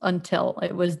myself until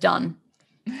it was done,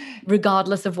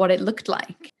 regardless of what it looked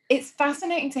like. It's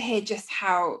fascinating to hear just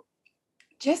how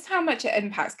much it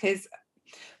impacts, because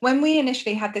when we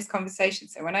initially had this conversation,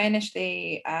 so when I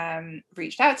initially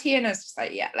reached out to you and I was just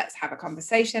like, yeah, let's have a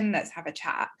conversation, let's have a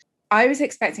chat. I was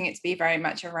expecting it to be very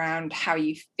much around how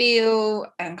you feel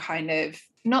and kind of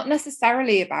not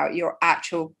necessarily about your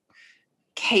actual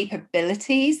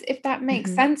capabilities, if that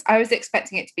makes sense. I was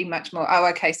expecting it to be much more,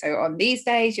 okay, so on these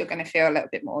days you're going to feel a little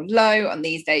bit more low, on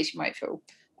these days you might feel,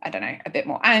 I don't know, a bit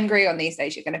more angry, on these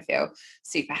days you're going to feel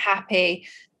super happy.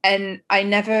 And I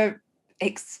never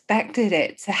expected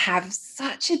it to have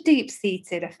such a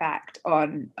deep-seated effect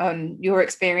on your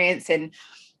experience and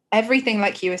everything,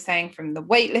 like you were saying, from the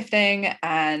weightlifting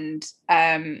and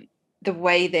the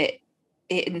way that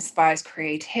it inspires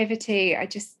creativity.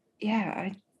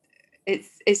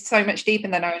 It's so much deeper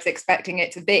than I was expecting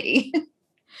it to be.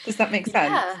 Does that make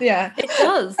sense? Yeah, it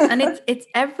does. And it's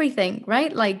everything,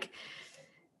 right? Like,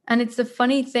 and it's a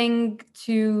funny thing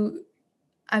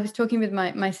I was talking with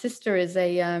my sister is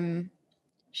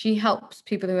she helps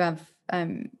people who have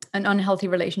an unhealthy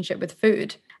relationship with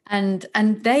food, and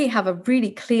they have a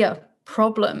really clear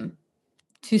problem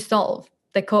to solve.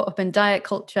 They're caught up in diet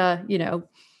culture,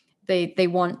 they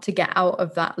want to get out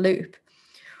of that loop.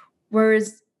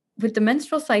 Whereas with the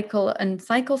menstrual cycle and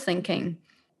cycle syncing,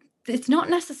 it's not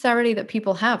necessarily that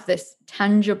people have this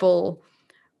tangible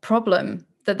problem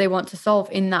that they want to solve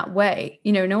in that way.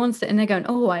 No one's sitting there going,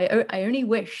 oh, I only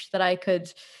wish that I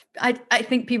could. I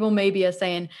think people maybe are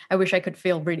saying, I wish I could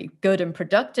feel really good and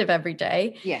productive every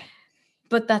day. Yeah.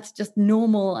 But that's just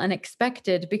normal and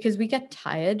expected because we get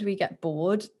tired, we get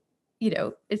bored,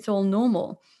 it's all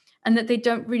normal. And that they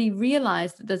don't really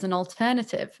realize that there's an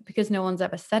alternative because no one's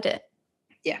ever said it.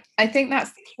 Yeah, I think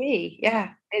that's the key.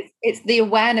 Yeah. It's the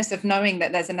awareness of knowing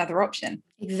that there's another option.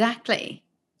 Exactly.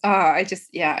 I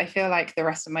feel like the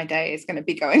rest of my day is going to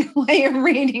be going away and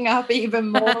reading up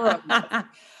even more on this.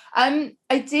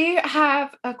 I do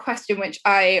have a question, which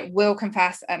I will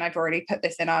confess, and I've already put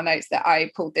this in our notes, that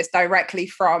I pulled this directly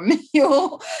from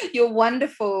your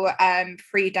wonderful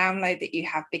free download that you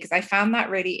have, because I found that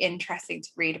really interesting to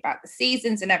read about the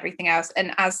seasons and everything else.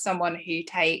 And as someone who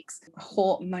takes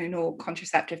hormonal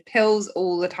contraceptive pills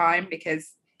all the time,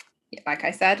 because like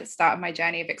I said, started my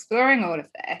journey of exploring all of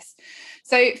this.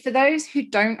 So for those who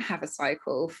don't have a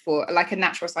cycle, for like a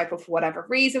natural cycle for whatever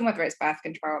reason, whether it's birth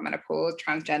control, menopause,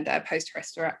 transgender,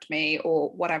 post-hysterectomy,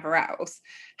 or whatever else,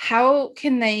 are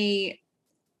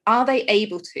they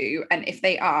able to, and if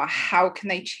they are, how can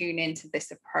they tune into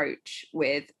this approach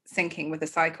with syncing with a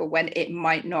cycle when it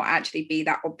might not actually be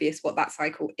that obvious what that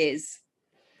cycle is?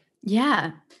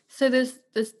 Yeah. So there's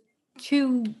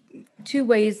two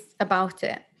ways about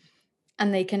it.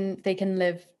 And they can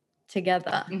live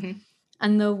together. Mm-hmm.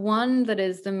 And the one that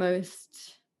is the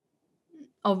most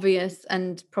obvious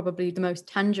and probably the most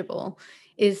tangible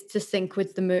is to sync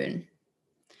with the moon.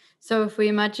 So if we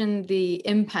imagine the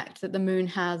impact that the moon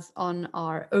has on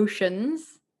our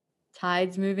oceans,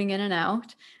 tides moving in and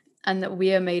out, and that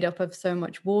we are made up of so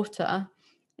much water,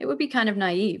 it would be kind of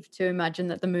naive to imagine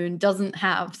that the moon doesn't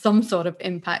have some sort of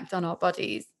impact on our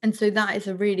bodies. And so that is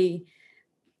a really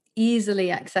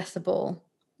easily accessible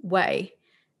way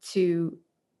to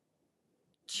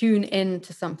tune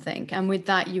into something. And with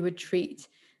that, you would treat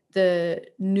the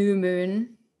new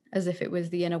moon as if it was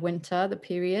the inner winter, the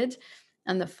period,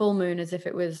 and the full moon as if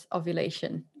it was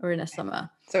ovulation or in a summer.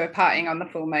 So we're partying on the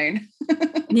full moon.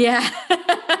 Yeah,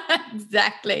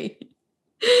 exactly.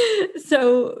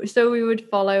 So we would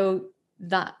follow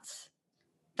that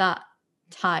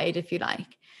tide, if you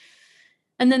like.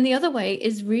 And then the other way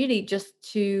is really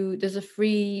just there's a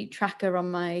free tracker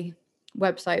on my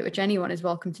website, which anyone is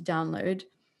welcome to download.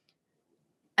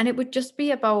 And it would just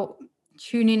be about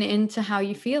tuning into how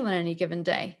you feel on any given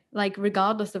day, like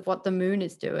regardless of what the moon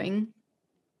is doing.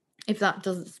 If that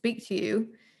doesn't speak to you,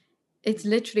 it's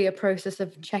literally a process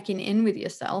of checking in with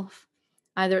yourself,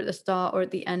 either at the start or at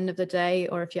the end of the day,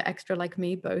 or if you're extra like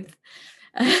me, both.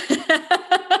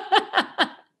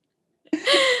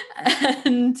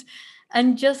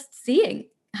 and just seeing,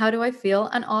 how do I feel,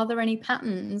 and are there any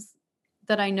patterns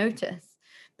that I notice?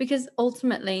 Because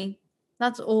ultimately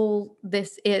that's all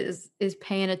this is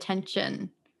paying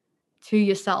attention to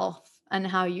yourself and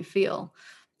how you feel.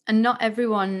 And not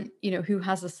everyone, who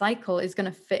has a cycle is going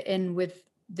to fit in with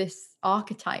this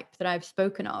archetype that I've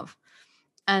spoken of.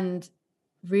 And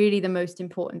really the most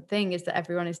important thing is that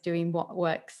everyone is doing what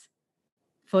works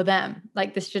for them.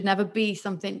 Like, this should never be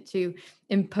something to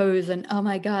impose and, oh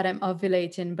my God, I'm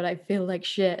ovulating, but I feel like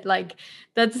shit. Like,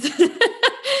 that's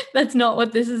that's not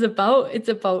what this is about. It's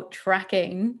about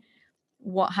tracking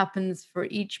what happens for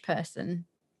each person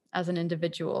as an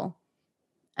individual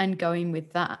and going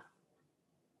with that.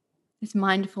 It's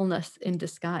mindfulness in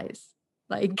disguise.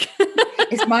 Like,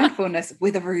 it's mindfulness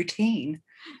with a routine.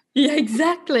 Yeah,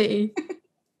 exactly.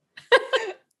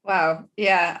 Wow.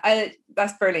 Yeah,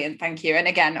 that's brilliant. Thank you. And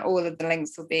again, all of the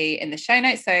links will be in the show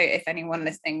notes. So if anyone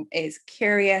listening is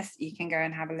curious, you can go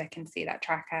and have a look and see that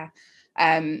tracker.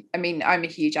 I mean, I'm a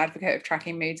huge advocate of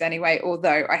tracking moods anyway,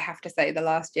 although I have to say the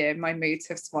last year my moods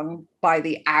have swung by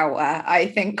the hour, I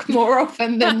think, more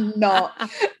often than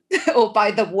not, or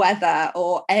by the weather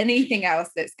or anything else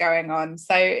that's going on.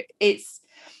 So it's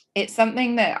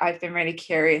something that I've been really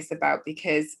curious about,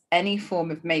 because any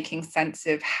form of making sense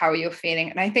of how you're feeling,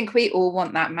 and I think we all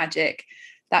want that magic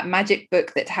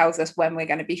book that tells us when we're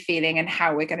going to be feeling and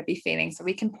how we're going to be feeling, so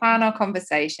we can plan our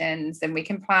conversations and we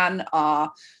can plan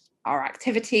our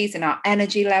activities and our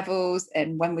energy levels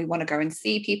and when we want to go and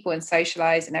see people and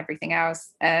socialize and everything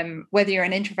else. Whether you're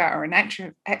an introvert or an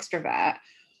extrovert,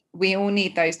 we all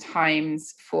need those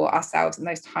times for ourselves and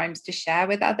those times to share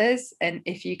with others. And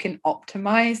if you can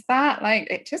optimize that, like,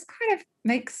 it just kind of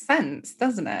makes sense,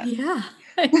 doesn't it? Yeah,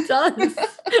 it does.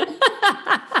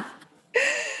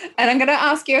 And I'm going to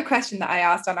ask you a question that I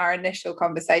asked on our initial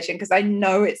conversation, because I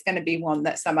know it's going to be one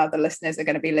that some other listeners are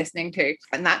going to be listening to.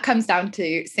 And that comes down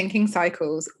to syncing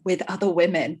cycles with other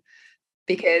women.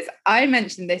 Because I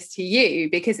mentioned this to you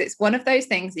because it's one of those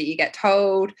things that you get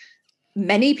told.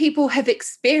 Many people have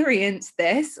experienced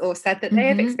this or said that they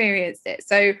have experienced it.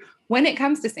 So when it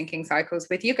comes to syncing cycles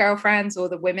with your girlfriends or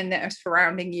the women that are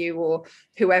surrounding you or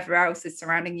whoever else is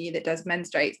surrounding you that does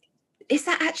menstruate, is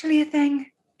that actually a thing?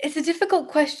 It's a difficult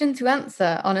question to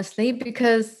answer, honestly,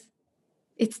 because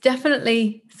it's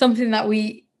definitely something that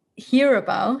we hear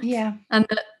about. Yeah. And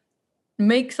that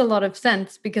makes a lot of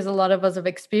sense because a lot of us have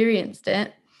experienced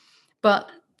it.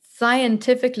 But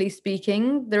scientifically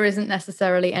speaking, there isn't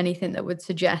necessarily anything that would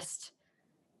suggest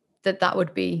that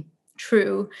would be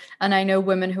true. And I know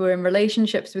women who are in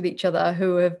relationships with each other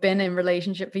who have been in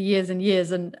relationship for years and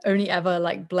years and only ever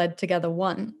like bled together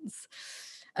once.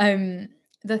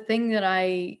 The thing that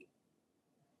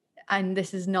and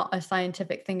this is not a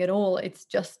scientific thing at all, it's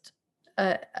just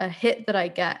a hit that I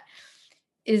get,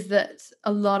 is that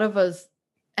a lot of us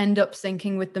end up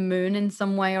syncing with the moon in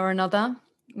some way or another,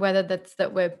 whether that's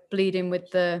that we're bleeding with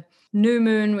the new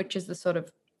moon, which is the sort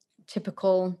of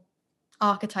typical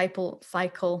archetypal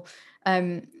cycle,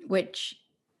 which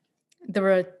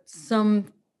there are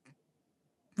some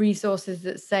resources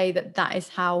that say that is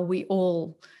how we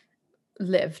all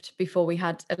lived before we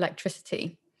had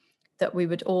electricity, that we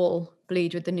would all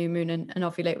bleed with the new moon and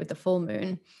ovulate with the full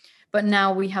moon. But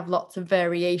now we have lots of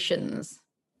variations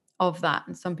of that.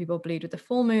 And some people bleed with the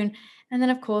full moon. And then,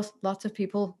 of course, lots of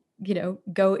people,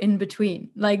 go in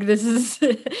between. Like, this is,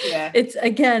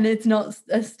 it's not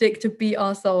a stick to beat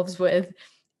ourselves with.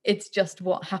 It's just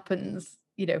what happens,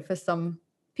 for some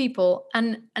people.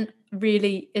 And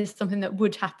really is something that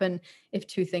would happen if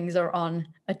two things are on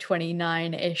a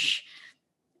 29-ish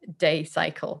day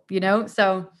cycle,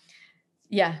 So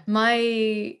yeah,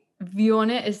 my view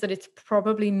on it is that it's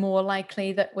probably more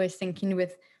likely that we're syncing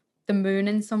with the moon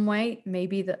in some way.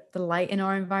 Maybe that the light in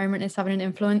our environment is having an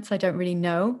influence. I don't really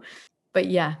know. But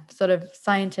yeah, sort of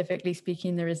scientifically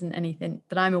speaking, there isn't anything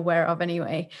that I'm aware of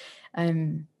anyway,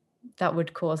 that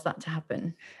would cause that to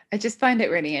happen. I just find it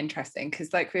really interesting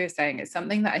because, like we were saying, it's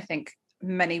something that I think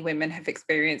many women have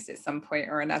experienced at some point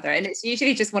or another. And it's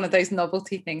usually just one of those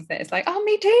novelty things that it's like, oh,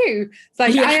 me too. It's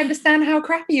like, I understand how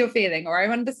crappy you're feeling, or I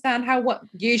understand how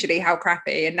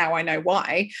crappy, and now I know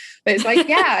why. But it's like,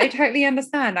 yeah, I totally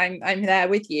understand. I'm there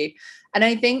with you. And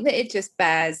I think that it just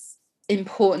bears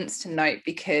importance to note,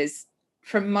 because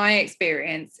from my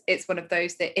experience, it's one of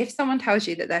those that if someone tells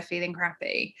you that they're feeling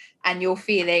crappy and you're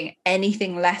feeling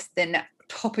anything less than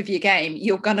top of your game,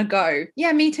 you're gonna go,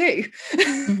 yeah, me too.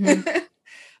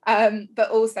 But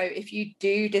also, if you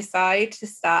do decide to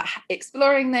start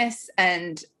exploring this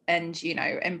and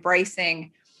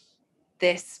embracing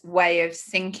this way of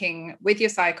syncing with your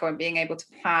cycle and being able to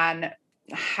plan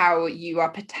how you are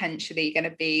potentially going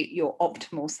to be your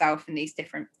optimal self in these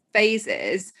different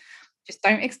phases, just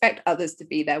don't expect others to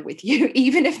be there with you,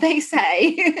 even if they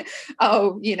say,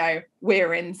 oh,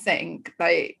 we're in sync.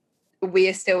 Like, we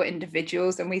are still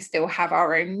individuals and we still have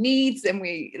our own needs. And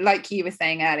we, like you were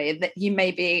saying earlier, that you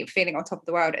may be feeling on top of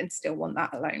the world and still want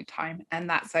that alone time. And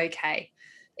that's okay.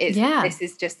 This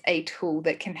is just a tool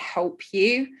that can help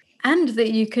you. And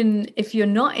that you can, if you're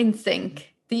not in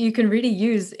sync, that you can really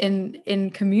use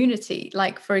in community.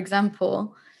 Like, for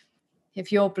example,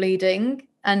 if you're bleeding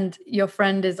and your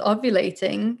friend is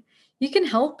ovulating, you can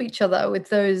help each other with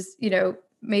those,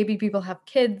 maybe people have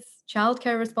kids,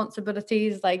 childcare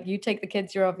responsibilities, like you take the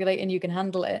kids, you're ovulating, you can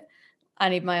handle it. I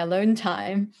need my alone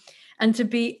time. And to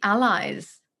be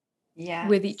allies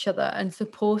with each other and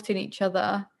supporting each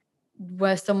other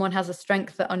where someone has a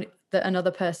strength that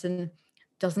another person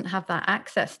doesn't have that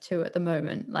access to at the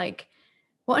moment. Like,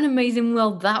 what an amazing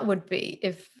world that would be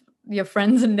if your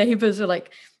friends and neighbors are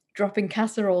like dropping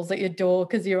casseroles at your door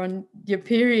because you're on your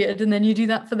period, and then you do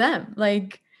that for them.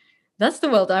 Like, that's the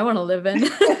world I want to live in.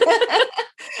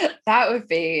 That would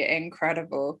be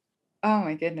incredible. Oh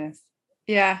my goodness.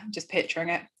 Yeah, just picturing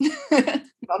it.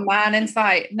 Got a man in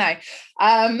sight. No.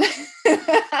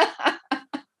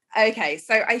 Okay,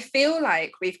 so I feel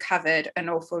like we've covered an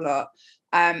awful lot.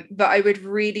 But I would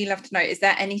really love to know, is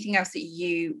there anything else that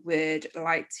you would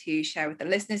like to share with the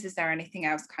listeners? Is there anything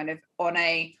else kind of on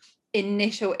a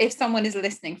initial, if someone is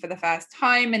listening for the first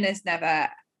time and has never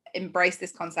embraced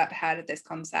this concept, heard of this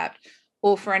concept,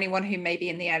 or for anyone who may be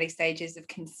in the early stages of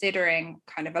considering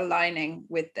kind of aligning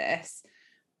with this,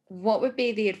 what would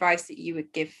be the advice that you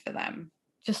would give for them?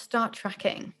 Just start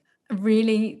tracking.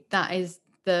 Really, that is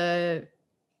the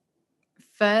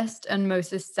first and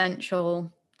most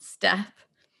essential step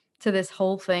to this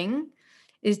whole thing,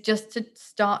 is just to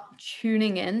start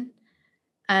tuning in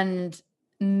and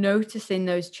noticing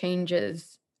those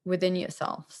changes within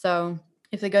yourself. So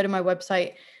if they go to my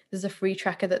website, there's a free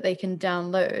tracker that they can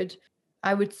download.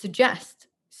 I would suggest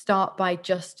start by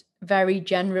just very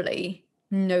generally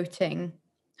noting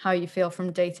how you feel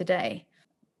from day to day.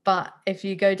 But if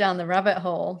you go down the rabbit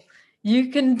hole,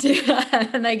 you can do that.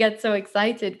 And I get so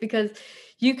excited because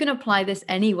you can apply this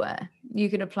anywhere. You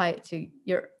can apply it to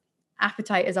your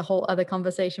appetite, is a whole other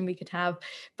conversation we could have,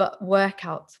 but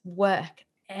workouts, work,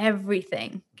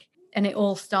 everything. And it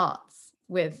all starts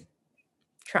with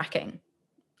tracking,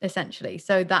 essentially.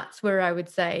 So that's where I would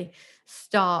say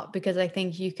start, because I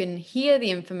think you can hear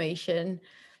the information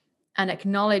and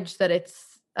acknowledge that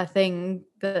it's a thing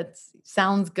that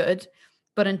sounds good,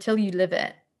 but until you live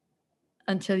it,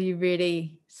 until you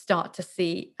really start to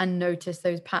see and notice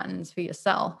those patterns for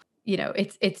yourself,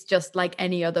 it's just like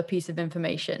any other piece of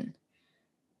information.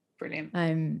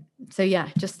 Brilliant. So yeah,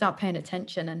 just start paying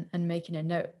attention and making a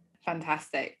note.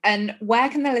 Fantastic. And where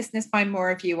can the listeners find more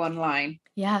of you online?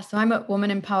 Yeah, so I'm at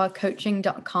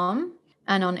womanempowercoaching.com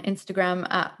and on Instagram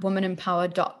at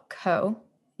womanempower.co.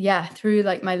 Yeah, through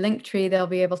like my Linktree, they'll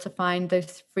be able to find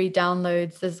those free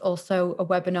downloads. There's also a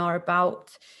webinar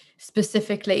about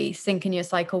specifically syncing your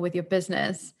cycle with your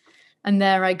business. And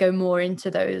there I go more into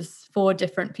those 4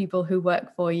 different people who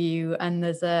work for you. And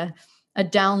there's a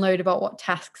download about what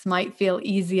tasks might feel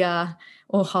easier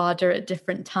or harder at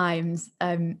different times.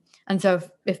 And so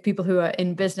if people who are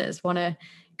in business want to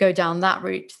go down that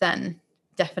route, then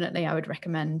definitely I would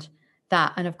recommend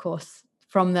that. And of course,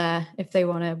 from there, if they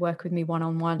want to work with me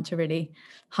one-on-one to really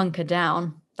hunker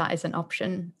down, that is an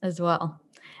option as well.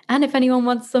 And if anyone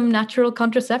wants some natural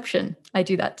contraception, I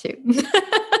do that too.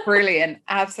 Brilliant.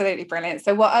 Absolutely brilliant.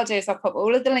 So what I'll do is I'll pop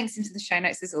all of the links into the show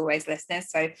notes as always, listeners.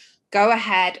 So go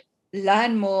ahead,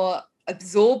 learn more,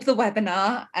 absorb the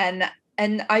webinar, and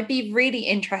I'd be really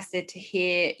interested to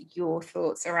hear your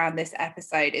thoughts around this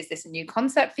episode. Is this a new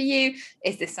concept for you?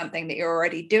 Is this something that you're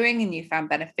already doing and you found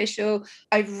beneficial?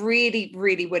 I really,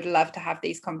 really would love to have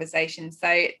these conversations.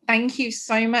 So thank you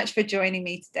so much for joining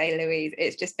me today, Louise.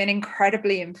 It's just been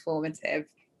incredibly informative.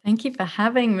 Thank you for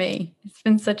having me. It's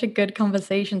been such a good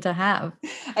conversation to have.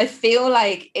 I feel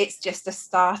like it's just a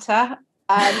starter.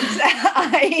 And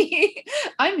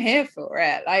I'm here for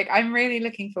it. Like, I'm really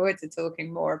looking forward to talking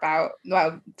more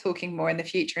in the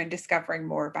future and discovering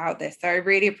more about this. So I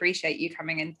really appreciate you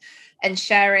coming in and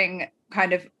sharing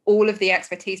kind of all of the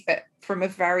expertise, but from a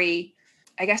very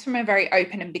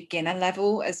open and beginner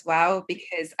level as well,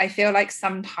 because I feel like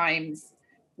sometimes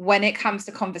when it comes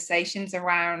to conversations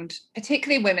around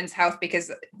particularly women's health, because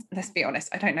let's be honest,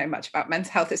 I don't know much about men's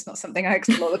health. It's not something I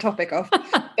explore the topic of.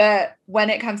 But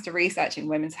when it comes to researching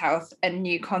women's health and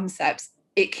new concepts,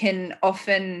 it can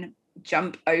often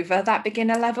jump over that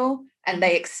beginner level, and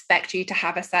they expect you to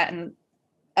have a certain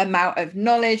amount of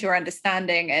knowledge or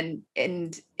understanding,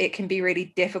 and it can be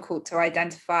really difficult to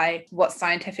identify what's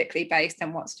scientifically based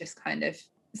and what's just kind of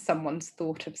someone's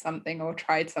thought of something or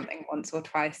tried something once or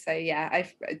twice. So yeah,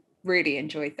 I've really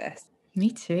enjoyed this. Me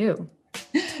too.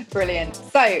 Brilliant.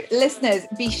 So listeners,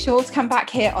 be sure to come back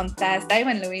here on Thursday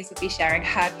when Louise will be sharing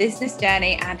her business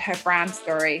journey and her brand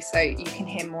story, so you can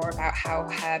hear more about how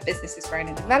her business has grown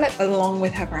and developed along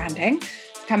with her branding.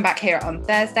 Come back here on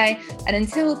Thursday. And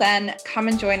until then, come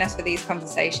and join us for these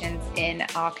conversations in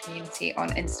our community on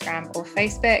Instagram or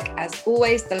Facebook. As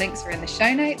always, the links are in the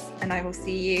show notes, and I will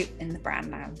see you in the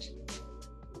Brand Lounge.